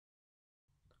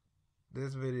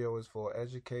This video is for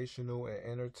educational and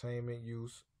entertainment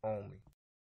use only.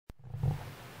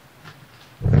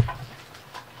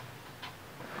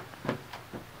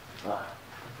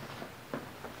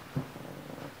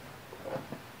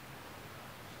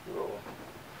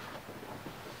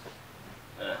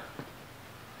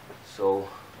 So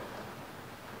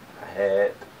I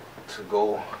had to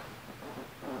go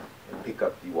and pick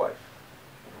up the wife.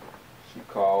 She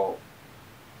called,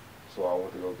 so I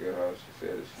went to go get her. She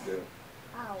said that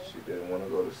she didn't want to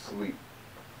go to sleep.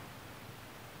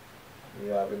 You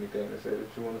have anything to say that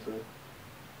you want to say?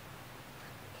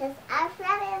 Because I'm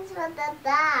afraid into the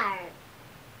dark.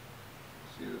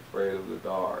 She's afraid of the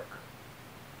dark.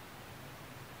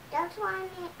 That's why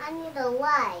I need a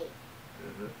light.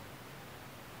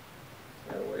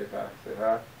 And wave hi. Say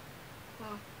hi.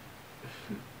 Hi.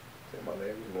 Say my name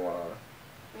is Malan.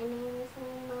 My name is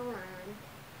Queen Malan.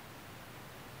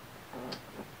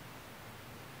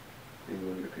 These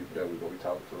will be the people that we're going to be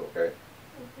talking to, okay?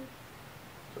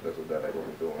 So that's what that ain't going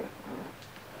to be doing.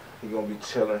 He's going to be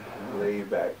chilling, laid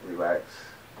back, relax.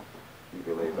 You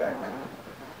can lay back.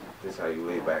 This is how you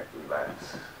lay back,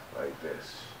 relax. Like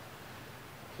this.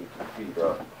 Keep your feet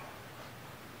up.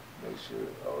 Make sure,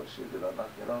 oh shit, did I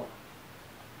knock it off?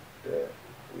 That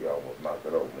we almost knocked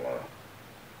it over, man.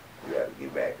 We got to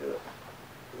get back up.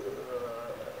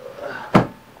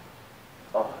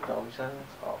 Oh, dog, we shining?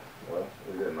 Oh, well,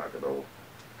 we didn't knock it over.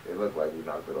 It looked like we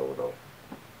knocked it over, though.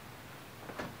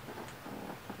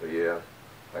 But yeah,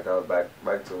 like I was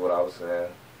back to what I was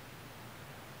saying.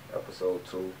 Episode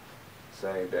 2,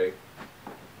 same day.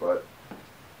 But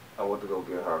I went to go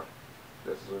get her.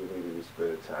 This is who we need to be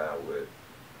spending time with.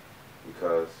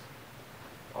 Because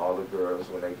all the girls,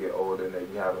 when they get older and they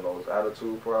be having those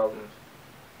attitude problems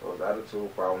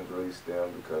really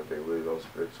stem because they really don't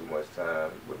spend too much time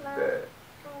with Mom, dad.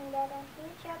 I'm gonna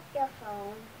reach up your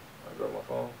phone. I got my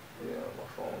phone? Yeah, my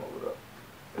phone over there.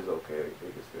 It's okay, it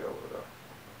can stay over there.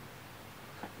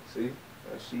 See?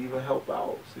 And she even helped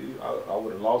out. See? I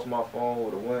would have lost my phone,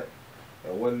 would have went,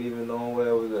 and wouldn't even know where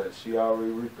it was at. She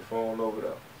already reached the phone over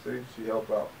there. See? She helped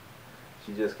out.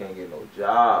 She just can't get no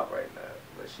job right now.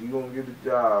 But she gonna get the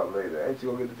job later. Ain't she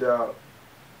gonna get the job?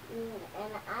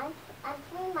 And I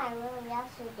cleaned my room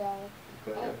yesterday.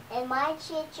 Okay. And my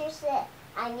teacher said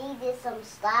I needed some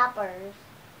stoppers.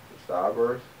 Some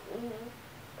Starburst? Mm-hmm.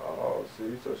 Oh,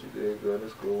 see? So she did good in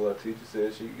school. Her teacher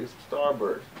said she could get some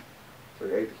Starburst. So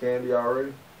you ate the candy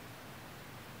already?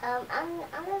 I'm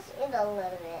just eat a little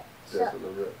bit. Just a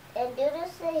little bit. And Duda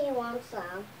said he wants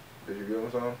some. Did you give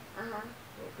him some? Uh-huh.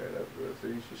 Okay, that's good.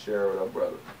 See, you should share with our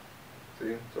brother.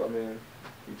 See? So, I mean,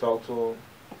 you talk to him,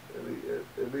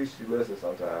 at least you listen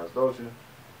sometimes, don't you?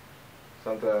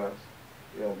 Sometimes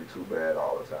you don't be too bad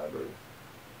all the time, do you?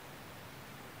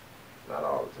 Not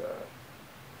all the time.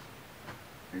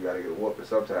 You gotta get a whooping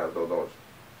sometimes, though, don't you?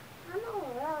 I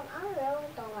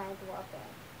really don't like whooping.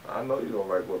 I know you don't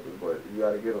like whooping, but you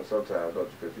gotta get them sometimes, don't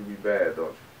you? Because you be bad,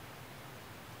 don't you?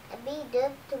 I be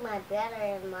good to my brother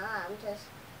and mom. Just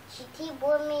she keep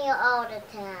with me all the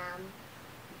time.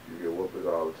 You get whoopings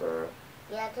all the time.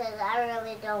 Yeah, 'cause I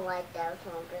really don't like that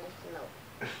whoopings. No.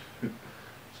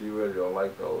 She really don't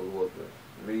like those whoopings.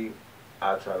 Me,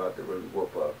 I try not to really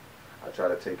whoop her. I try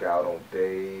to take her out on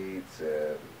dates,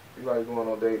 and you like going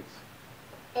on dates?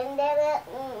 And then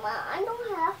I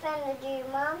don't have energy.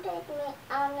 Mom takes me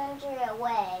energy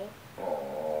away.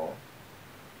 Aww.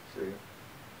 See?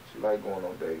 She like going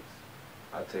on dates.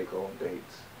 I take her on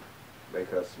dates. Make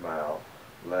her smile,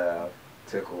 laugh,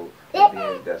 tickle, and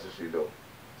then that's what she do.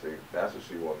 See? That's what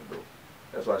she want to do.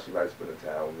 That's why she likes spending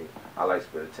time with me. I like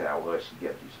spending time with her. She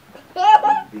gets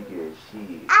big as she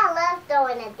is. I love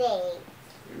going on dates.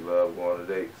 You love going on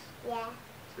dates? Yeah.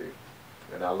 See?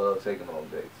 And I love taking on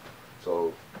dates.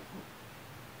 So,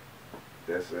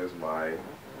 this is my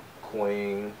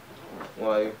queen,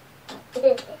 my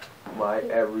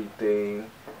everything.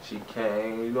 She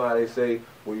came. You know how they say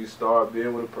when you start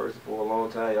being with a person for a long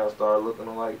time, y'all start looking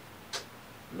alike?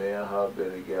 Me and her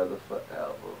been together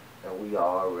forever, and we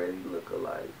already look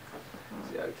alike.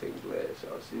 See, I can take a glass,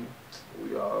 y'all. See?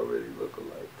 We already look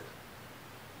alike.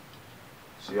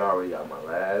 She already got my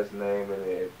last name and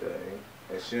everything,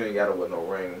 and she ain't got to wear no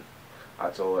ring. I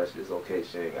told her it's okay,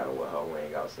 she ain't gotta wear her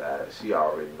ring outside. She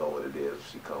already know what it is when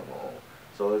she come home.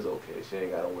 So it's okay, she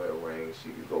ain't gotta wear a ring. She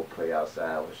can go play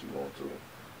outside when she want to.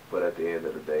 But at the end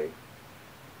of the day,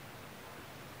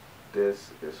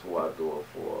 this is who I do it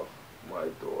for, my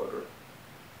daughter.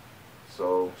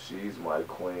 So she's my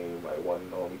queen, my one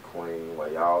and only queen. While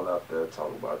y'all out there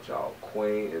talking about y'all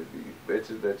queen is these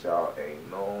bitches that y'all ain't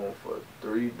known for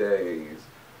 3 days.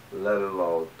 let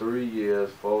alone 3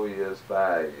 years, 4 years,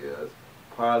 5 years,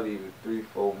 probably even 3,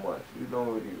 4 months. You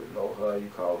don't even know her. You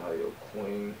call her your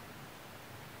queen.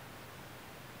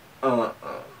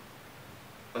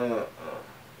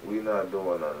 We not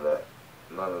doing none of that.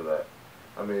 None of that.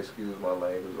 I mean, excuse my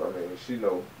language. I mean, she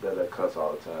know that I cuss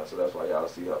all the time, so that's why y'all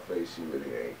see her face. She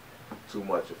really ain't too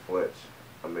much a flinch.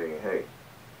 I mean, hey,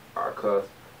 I cuss.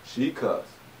 She cuss.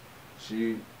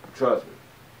 She, trust me,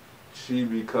 she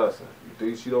be cussing. You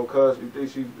think she don't cuss? You think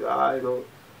she, I don't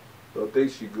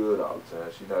think she good all the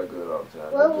time. She not good all the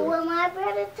time. Well, when my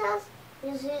brother cuss,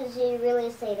 she really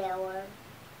say that word.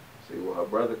 See, when her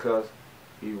brother cuss,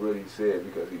 he really said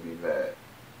because he be mad.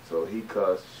 So he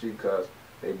cuss, she cuss,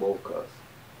 they both cuss.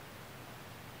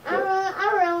 I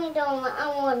really don't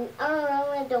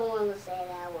want to say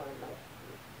that word.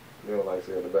 You don't like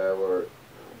saying the bad word?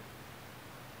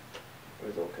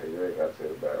 It's okay. You ain't got to say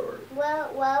the bad word.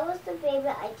 Well, when I was the baby,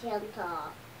 I can't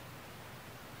talk.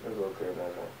 It's okay,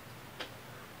 Mama.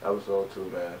 Episode 2,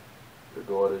 man. Your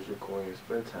daughter's your queen.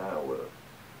 Spend time with her.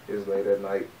 It's late at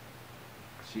night.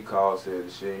 She called, said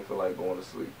that she ain't feel like going to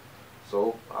sleep.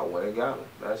 So I went and got her.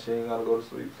 Now she ain't got to go to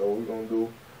sleep. So what we going to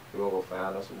do, we're going to go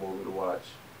find us a movie to watch.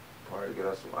 Probably get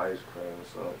us some ice cream or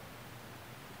something.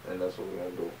 And that's what we're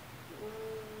going to do.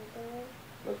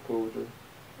 That's cool with you?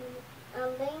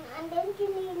 And then you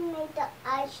need to make the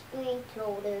ice cream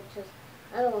colder, because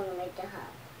I don't want to make it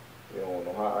hot. You don't want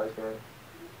no hot ice cream?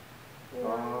 No.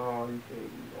 Oh, you can't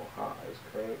eat no hot ice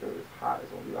cream because it's hot.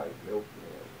 It's going to be like milk,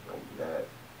 man. It's going to be bad.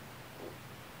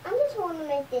 I just want to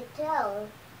make it cold.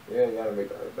 Yeah, you got to make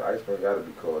the ice cream got to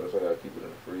be cold. That's why you got to keep it in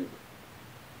the freezer.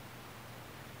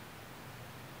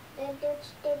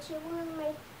 Did you want to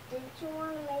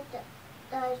make the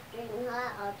ice cream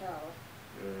hot or cold?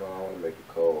 No, I want to make it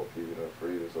cold. Keep it in the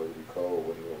freezer so it'll be cold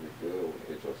when it's going to be good. When it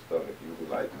hit your stomach, you'll be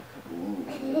like,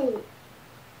 ooh.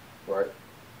 Right?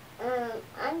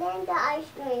 And then the ice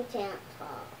cream can't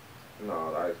talk.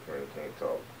 No, the ice cream can't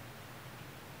talk.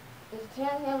 It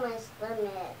can't hit my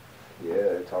stomach. Yeah,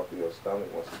 it talk to your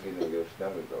stomach once you get in your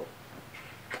stomach, though.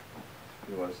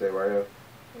 You want to say right here?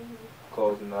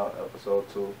 Closing out episode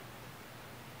 2.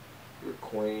 Your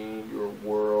queen, your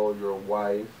world, your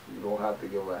wife. You don't have to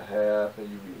give her half and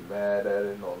you be mad at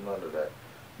it. No, none of that.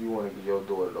 You want to give your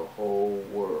daughter the whole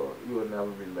world. You will never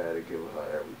be mad at giving her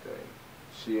everything.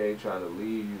 She ain't trying to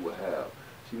leave you with half.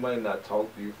 She might not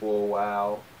talk to you for a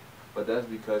while, but that's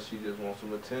because she just wants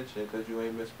some attention because you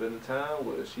ain't been spending time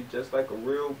with her. She just like a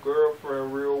real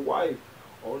girlfriend, real wife.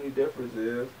 Only difference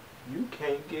is you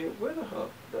can't get rid of her.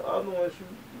 The other ones, you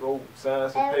go sign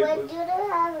some papers. And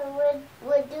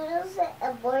would Doodle say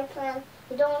a boyfriend?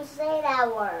 You don't say that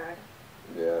word.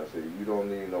 Yeah, see, you don't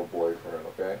need no boyfriend,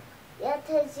 okay? Yeah,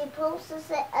 because you're supposed to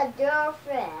say a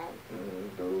girlfriend.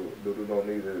 Doodle don't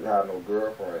need to have no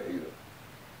girlfriend either.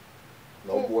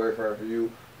 No boyfriend for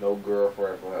you, no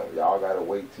girlfriend for him. Y'all gotta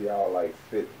wait till y'all like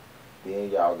 50.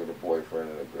 Then y'all get a boyfriend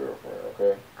and a girlfriend,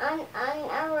 okay? I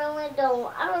really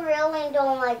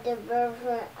don't like the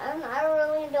girlfriend. I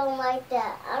really don't like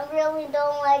that. I really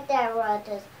don't like that,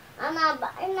 Rogers. I'm not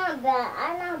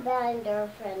bad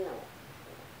girlfriend, no.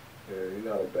 Yeah, you're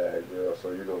not a bad girl,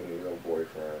 so you don't need no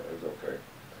boyfriend. It's okay.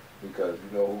 Because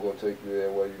you know who's gonna take you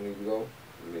there where you need to go?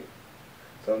 Me.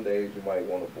 Some days you might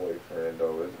want a boyfriend,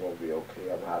 though. It's gonna be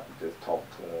okay. I'm gonna have to just talk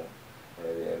to him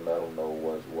and let him know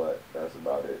what's what. That's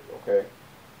about it, okay?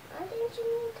 I think you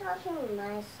need to talk to him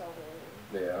nicely.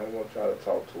 Yeah, I'm gonna try to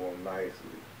talk to him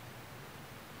nicely.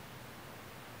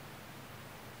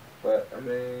 But I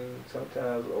mean,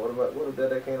 sometimes what if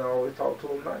Dad can't always talk to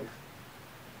him nice?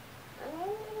 I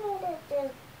mean,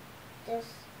 this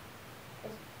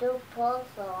do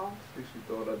puzzle. She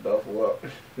throw that duffle up.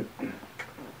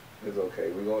 It's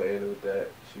okay. We're gonna end with that.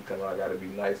 She tell I gotta be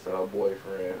nice to her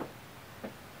boyfriend.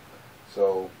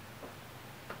 So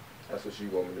that's what she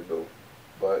want me to do.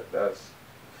 But that's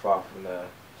far from now.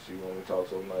 She want me to talk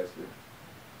so nicely.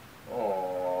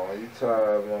 Aw, you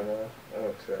tired, Mama.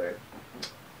 Okay.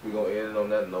 We're gonna end it on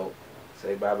that note.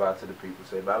 Say bye-bye to the people.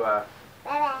 Say bye-bye.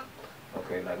 Bye-bye.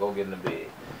 Okay, now go get in the bed.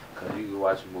 Because you can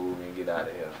watch a movie and get out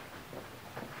of here.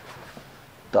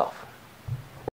 Duffle.